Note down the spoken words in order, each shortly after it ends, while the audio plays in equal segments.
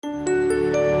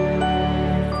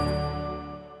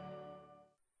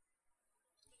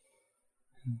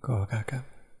Kohakaka.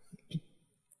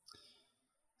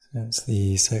 It's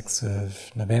the 6th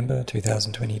of November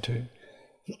 2022.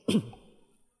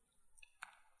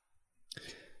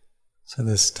 So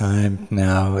this time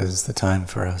now is the time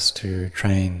for us to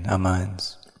train our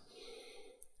minds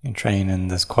and train in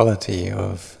this quality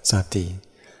of sati,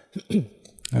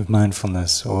 of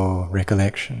mindfulness or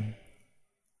recollection.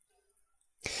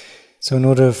 So in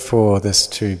order for this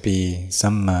to be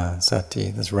samma sati,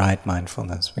 this right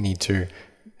mindfulness, we need to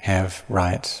have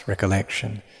right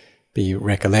recollection, be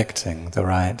recollecting the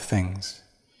right things.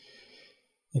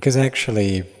 Because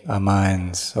actually our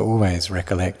minds are always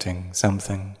recollecting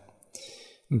something,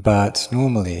 but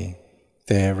normally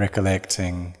they're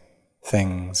recollecting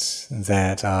things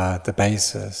that are the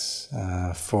basis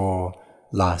for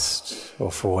lust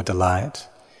or for delight,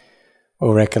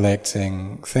 or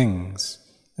recollecting things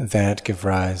that give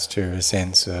rise to a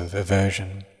sense of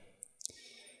aversion.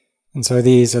 And so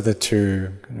these are the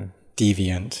two kind of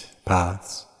deviant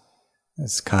paths.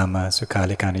 It's Kama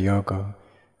Sukhalikana Yoga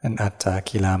and Atta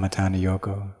Kilamatana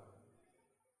Yoga.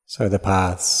 So the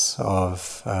paths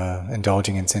of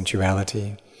indulging in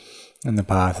sensuality and the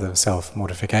path of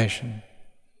self-mortification,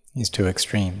 these two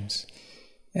extremes,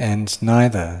 and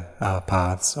neither are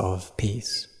paths of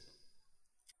peace.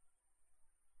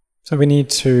 So we need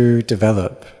to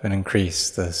develop and increase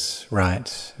this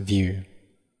right view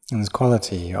and this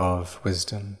quality of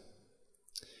wisdom,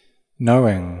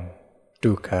 knowing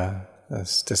dukkha,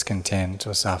 this discontent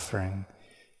or suffering,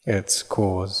 its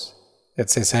cause,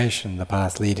 its cessation, the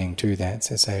path leading to that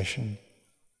cessation.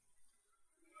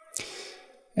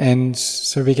 And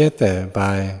so we get there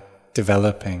by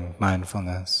developing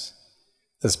mindfulness,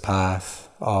 this path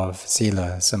of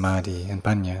sila, samadhi and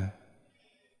panya,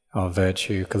 of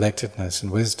virtue, collectedness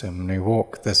and wisdom, and we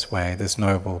walk this way, this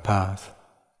noble path.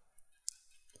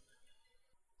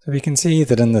 So we can see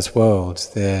that in this world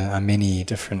there are many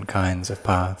different kinds of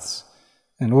paths,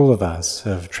 and all of us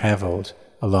have travelled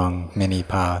along many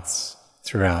paths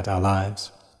throughout our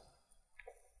lives.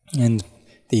 And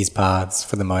these paths,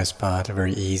 for the most part, are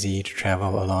very easy to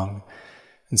travel along,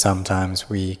 and sometimes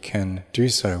we can do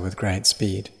so with great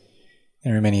speed.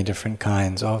 There are many different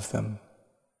kinds of them.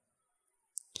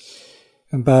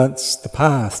 But the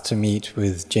path to meet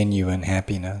with genuine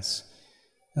happiness,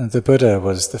 the Buddha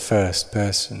was the first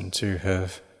person to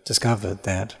have discovered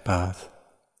that path.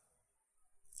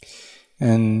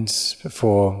 And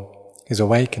before his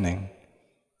awakening,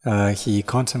 he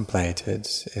contemplated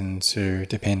into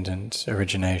dependent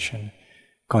origination,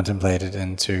 contemplated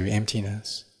into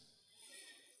emptiness,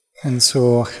 and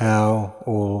saw how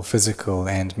all physical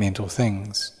and mental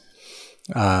things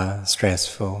are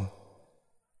stressful,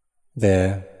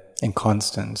 they're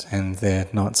inconstant, and they're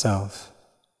not self.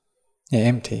 They're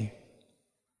empty.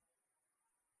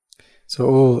 So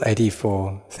all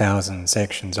 84,000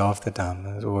 sections of the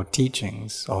Dhamma, or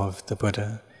teachings of the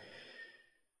Buddha,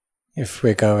 if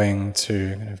we're going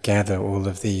to kind of gather all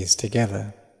of these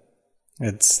together,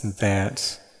 it's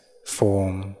that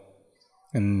form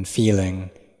and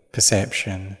feeling,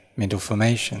 perception, mental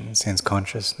formation, sense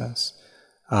consciousness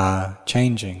are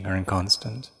changing, are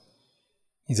inconstant.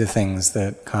 These are things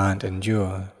that can't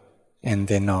endure, and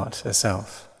they're not a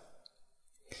self.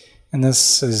 And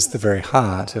this is the very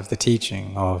heart of the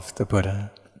teaching of the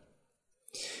Buddha.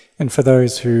 And for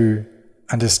those who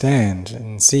understand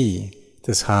and see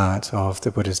this heart of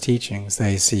the Buddha's teachings,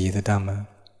 they see the Dhamma.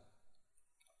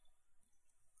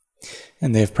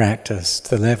 And they've practiced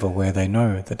the level where they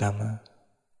know the Dhamma.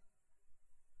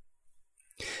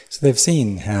 So they've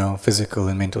seen how physical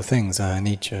and mental things are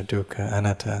anicca, dukkha,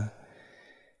 anatta.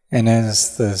 And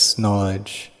as this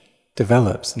knowledge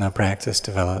develops and our practice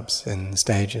develops in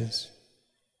stages,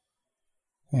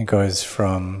 it goes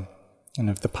from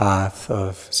the path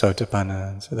of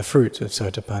sotapanna, so the fruit of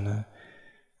sotapanna,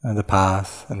 the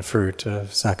path and fruit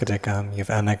of sakadagami, of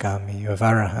anagami, of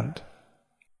arahant.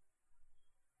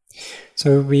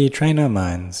 So we train our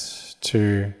minds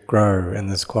to grow in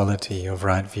this quality of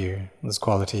right view, this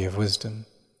quality of wisdom.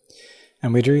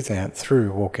 And we do that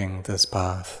through walking this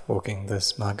path, walking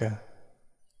this magga.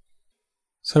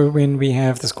 So when we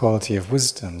have this quality of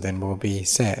wisdom, then we'll be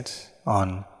set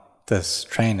on this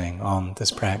training, on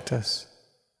this practice,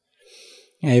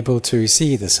 able to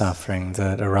see the suffering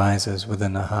that arises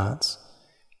within our hearts,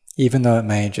 even though it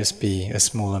may just be a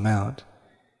small amount.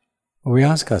 We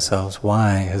ask ourselves,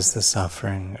 why has this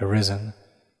suffering arisen?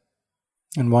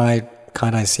 And why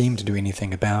can't I seem to do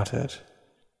anything about it?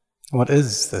 What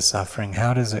is the suffering?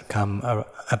 How does it come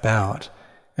about?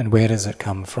 And where does it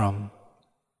come from?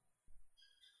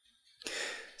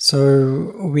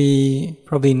 So we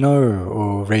probably know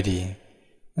already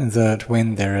that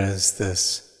when there is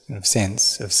this kind of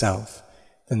sense of self,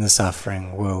 then the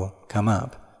suffering will come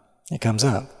up. It comes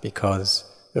up because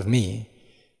of me,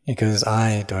 because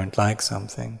I don't like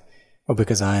something, or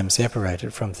because I am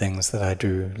separated from things that I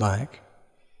do like.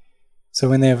 So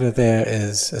whenever there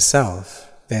is a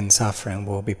self, then suffering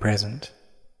will be present.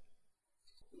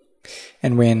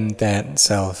 And when that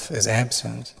self is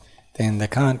absent, then there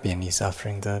can't be any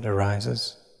suffering that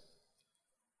arises.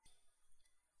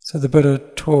 So the Buddha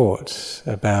taught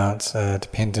about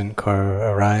dependent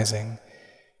co-arising,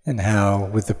 and how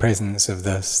with the presence of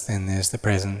this, then there's the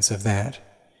presence of that.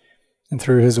 And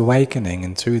through his awakening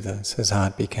into this, his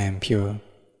heart became pure.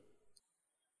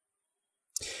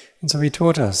 And so he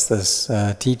taught us this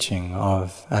teaching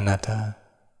of anatta.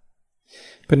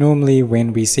 But normally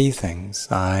when we see things,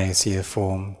 I see a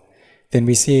form, then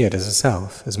we see it as a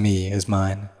self, as me, as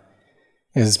mine,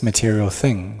 as material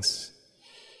things.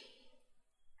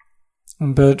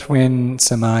 But when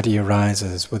samadhi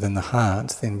arises within the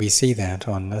heart, then we see that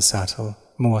on a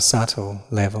more subtle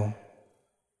level.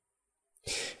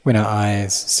 When our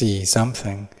eyes see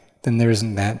something, then there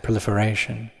isn't that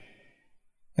proliferation.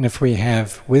 And if we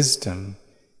have wisdom,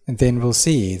 then we'll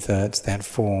see that that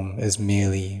form is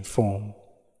merely form.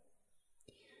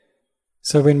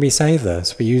 So when we say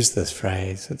this, we use this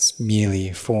phrase, it's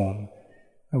merely form.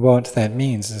 And what that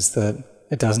means is that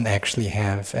it doesn't actually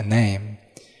have a name,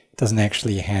 it doesn't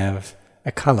actually have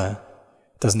a color,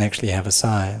 it doesn't actually have a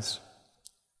size.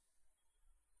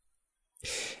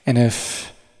 And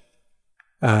if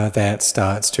that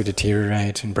starts to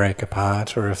deteriorate and break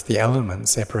apart, or if the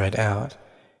elements separate out,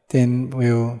 then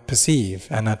we'll perceive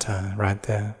anatta right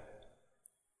there.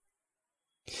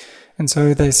 And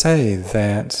so they say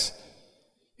that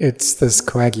it's this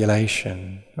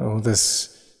coagulation, or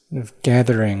this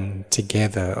gathering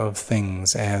together of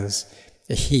things as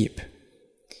a heap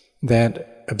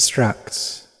that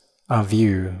obstructs our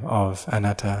view of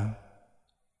anatta.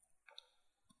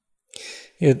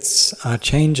 It's our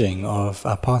changing of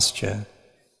our posture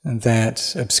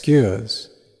that obscures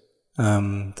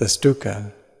this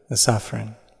dukkha, the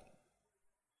suffering.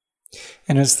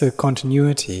 And it's the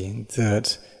continuity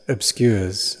that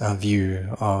obscures our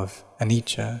view of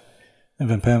anicca, of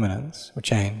impermanence or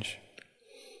change.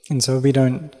 And so we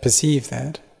don't perceive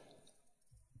that.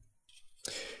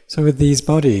 So with these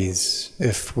bodies,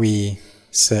 if we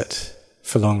sit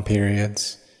for long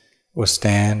periods, or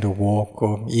stand or walk,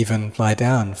 or even lie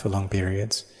down for long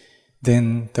periods,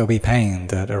 then there'll be pain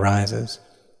that arises,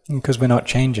 because we're not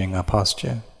changing our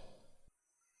posture.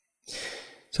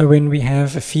 So when we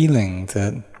have a feeling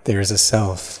that there is a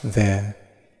self there,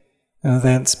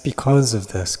 that's because of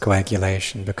this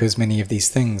coagulation, because many of these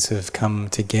things have come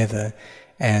together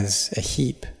as a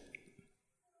heap.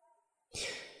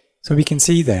 So we can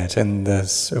see that in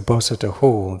this Uposatha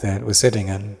hall that we're sitting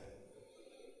in.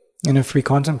 And if we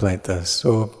contemplate this,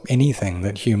 or anything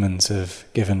that humans have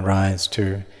given rise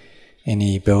to,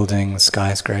 any buildings,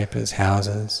 skyscrapers,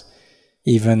 houses,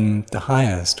 even the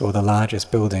highest or the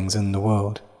largest buildings in the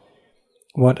world,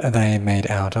 what are they made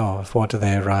out of? What do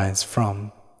they arise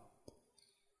from?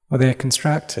 Well, they're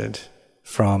constructed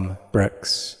from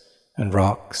bricks and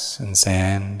rocks and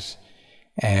sand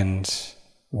and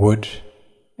wood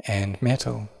and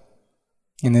metal.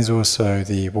 And there's also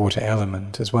the water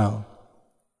element as well.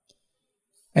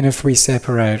 And if we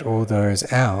separate all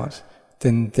those out,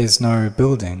 then there's no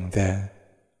building there.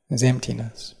 There's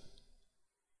emptiness.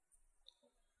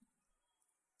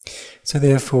 So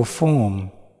therefore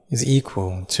form is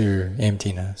equal to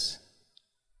emptiness.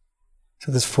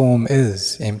 So this form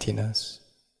is emptiness.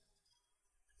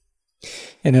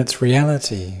 In its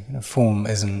reality, form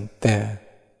isn't there.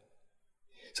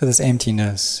 So this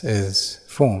emptiness is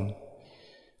form,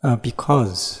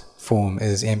 because form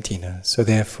is emptiness, so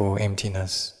therefore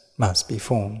emptiness must be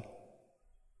form.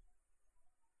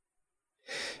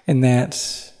 In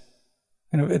that,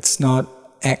 it's not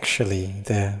actually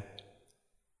there.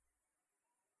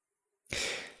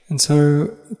 And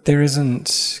so there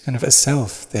isn't kind of a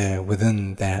self there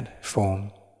within that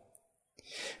form.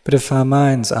 But if our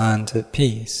minds aren't at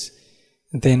peace,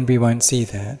 then we won't see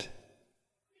that.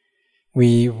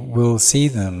 We will see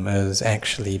them as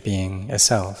actually being a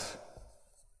self.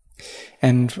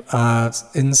 And our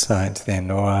insight then,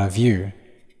 or our view,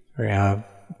 or our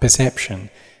perception,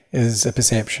 is a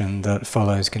perception that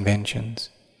follows conventions.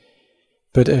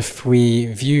 But if we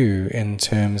view in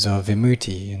terms of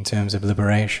vimutti, in terms of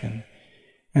liberation,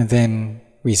 and then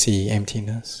we see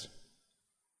emptiness.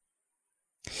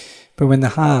 But when the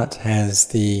heart has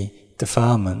the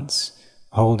defilements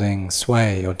holding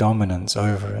sway or dominance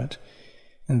over it,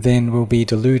 and then we'll be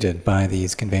deluded by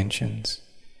these conventions.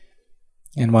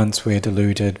 And once we're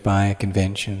deluded by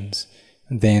conventions,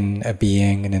 then a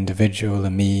being, an individual, a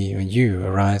me, or you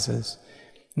arises,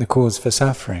 and the cause for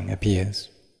suffering appears.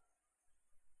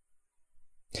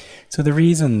 So the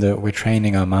reason that we're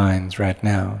training our minds right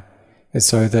now is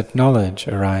so that knowledge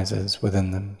arises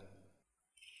within them.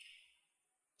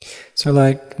 So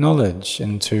like knowledge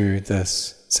into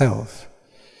this self,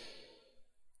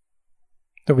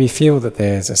 that we feel that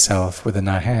there's a self within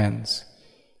our hands.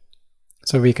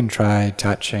 So we can try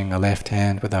touching a left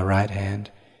hand with our right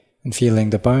hand and feeling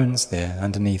the bones there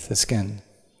underneath the skin.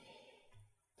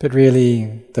 But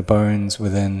really, the bones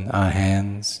within our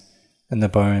hands and the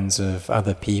bones of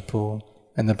other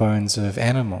people and the bones of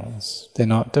animals, they're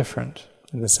not different,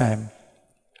 they're the same.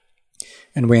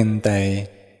 And when they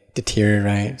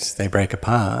deteriorate, they break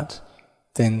apart,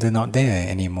 then they're not there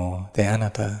anymore, they're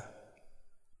anatta.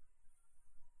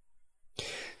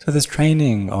 So this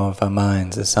training of our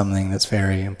minds is something that's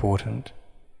very important.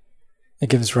 It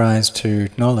gives rise to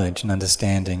knowledge and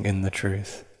understanding in the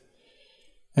truth.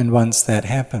 And once that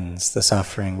happens, the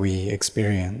suffering we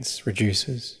experience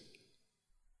reduces.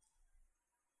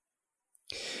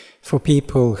 For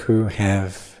people who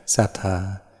have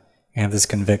sattha, who have this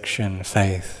conviction,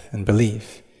 faith, and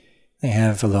belief, they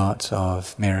have a lot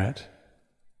of merit.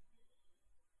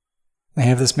 They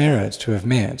have this merit to have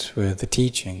met with the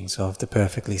teachings of the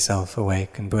perfectly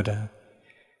self-awakened Buddha,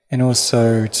 and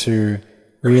also to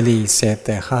really set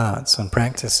their hearts on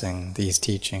practicing these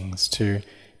teachings to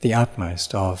the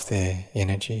utmost of their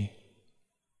energy.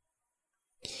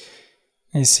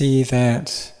 You see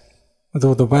that with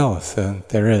all the wealth that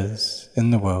there is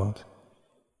in the world,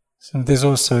 so there's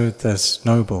also this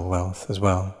noble wealth as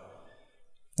well,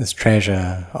 this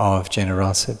treasure of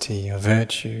generosity, of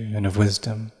virtue, and of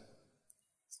wisdom.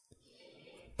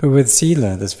 But with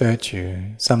sila, this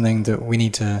virtue, something that we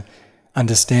need to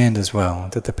understand as well,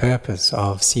 that the purpose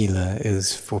of sila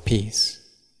is for peace.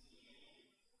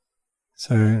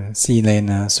 So,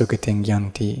 silena sukhating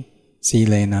yanti,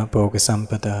 silena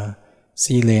bhogasampada,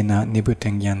 silena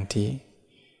nibbutang yanti.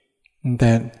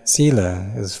 That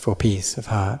sila is for peace of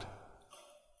heart.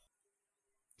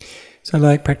 So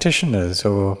like practitioners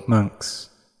or monks,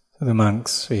 for the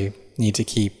monks we need to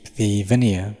keep the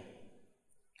vinaya,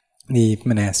 the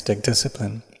monastic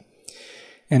discipline.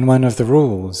 And one of the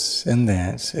rules in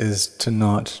that is to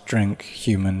not drink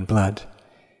human blood.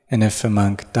 And if a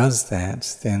monk does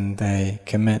that, then they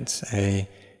commit a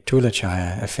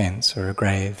tulachaya offense or a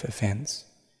grave offense.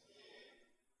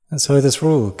 And so this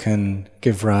rule can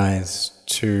give rise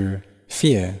to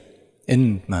fear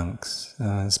in monks,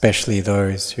 especially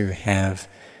those who have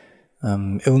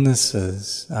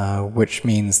illnesses, which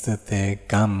means that their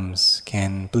gums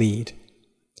can bleed.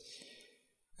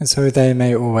 And so they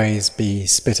may always be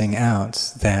spitting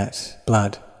out that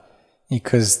blood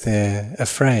because they're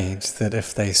afraid that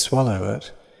if they swallow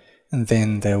it,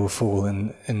 then they will fall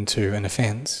into an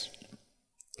offense.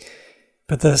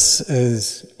 But this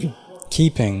is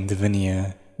keeping the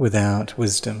vinaya without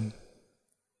wisdom.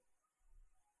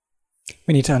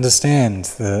 We need to understand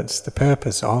that the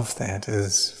purpose of that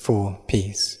is for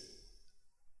peace.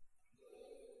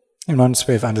 And once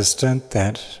we've understood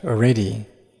that already,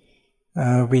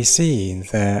 we see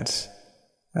that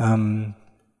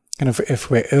if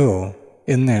we're ill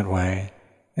in that way,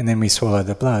 and then we swallow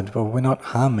the blood, well, we're not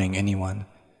harming anyone,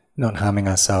 we're not harming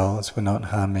ourselves, we're not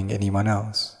harming anyone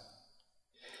else.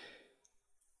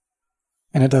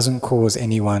 And it doesn't cause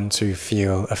anyone to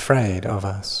feel afraid of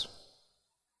us.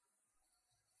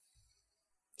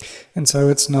 And so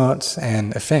it's not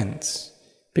an offense,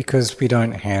 because we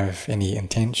don't have any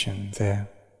intention there.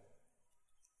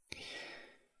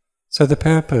 So the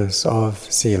purpose of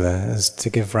sila is to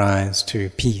give rise to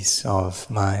peace of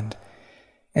mind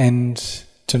and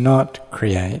to not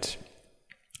create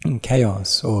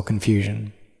chaos or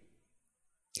confusion.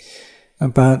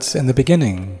 But in the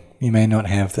beginning, we may not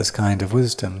have this kind of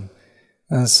wisdom,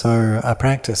 so our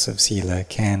practice of sila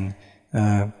can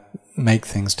make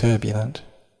things turbulent.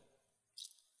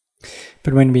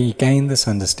 But when we gain this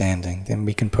understanding, then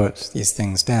we can put these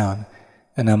things down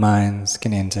and our minds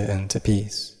can enter into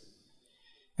peace.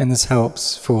 And this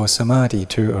helps for samadhi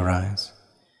to arise,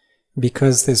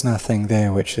 because there's nothing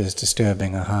there which is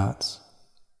disturbing our hearts.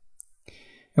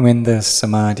 And when this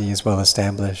samadhi is well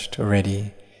established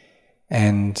already,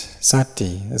 and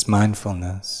sati, as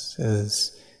mindfulness,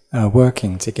 is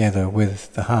working together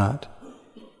with the heart,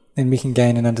 then we can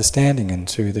gain an understanding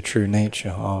into the true nature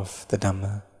of the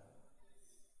Dhamma.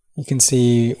 You can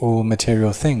see all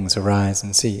material things arise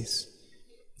and cease.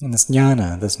 And this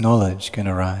jnana, this knowledge, can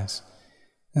arise.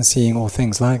 And seeing all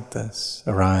things like this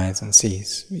arise and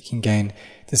cease, we can gain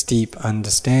this deep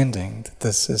understanding that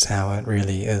this is how it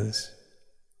really is.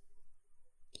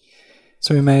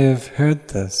 So we may have heard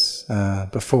this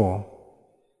before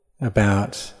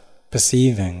about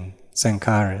perceiving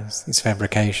sankharas, these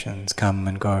fabrications come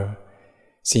and go,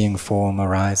 seeing form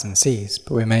arise and cease,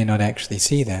 but we may not actually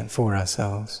see that for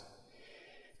ourselves.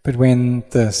 But when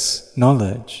this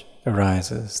knowledge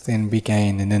arises, then we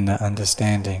gain an inner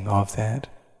understanding of that.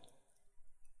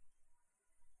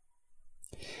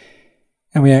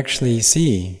 And we actually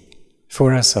see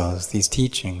for ourselves these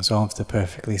teachings of the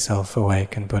perfectly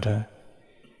self-awakened Buddha.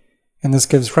 And this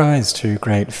gives rise to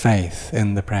great faith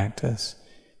in the practice,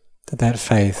 that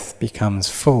faith becomes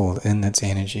full in its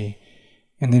energy,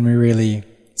 and then we really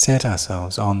set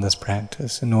ourselves on this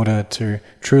practice in order to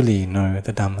truly know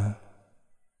the Dhamma.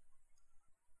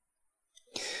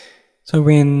 So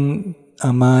when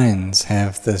our minds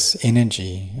have this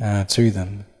energy to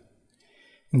them,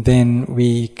 then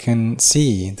we can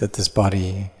see that this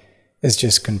body is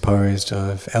just composed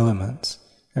of elements,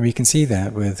 and we can see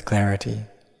that with clarity,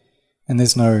 and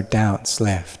there's no doubts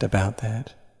left about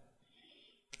that.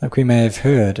 Like we may have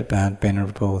heard about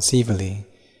Venerable Sivali,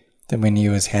 that when he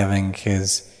was having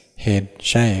his head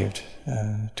shaved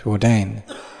to ordain,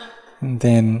 and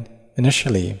then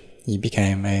initially he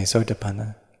became a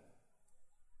Sotapanna.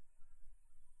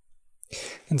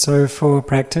 And so for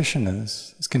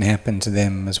practitioners, this can happen to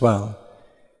them as well,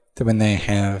 that when they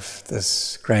have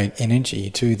this great energy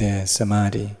to their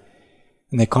samadhi,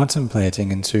 and they're contemplating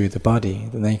into the body,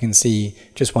 then they can see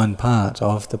just one part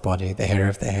of the body, the hair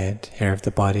of the head, hair of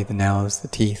the body, the nails, the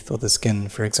teeth, or the skin,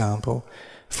 for example,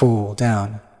 fall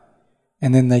down.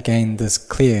 And then they gain this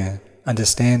clear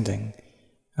understanding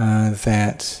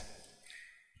that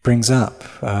brings up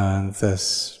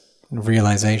this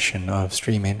realization of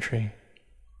stream entry.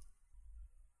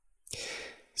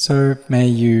 So may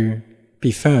you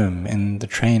be firm in the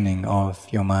training of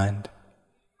your mind.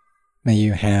 May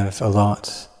you have a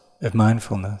lot of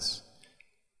mindfulness.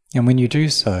 And when you do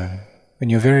so, when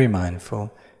you're very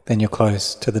mindful, then you're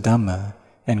close to the Dhamma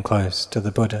and close to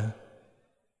the Buddha.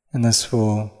 And this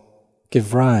will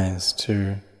give rise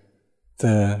to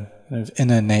the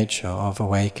inner nature of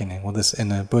awakening, or this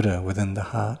inner Buddha within the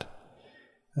heart.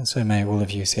 And so may all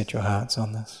of you set your hearts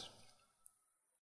on this.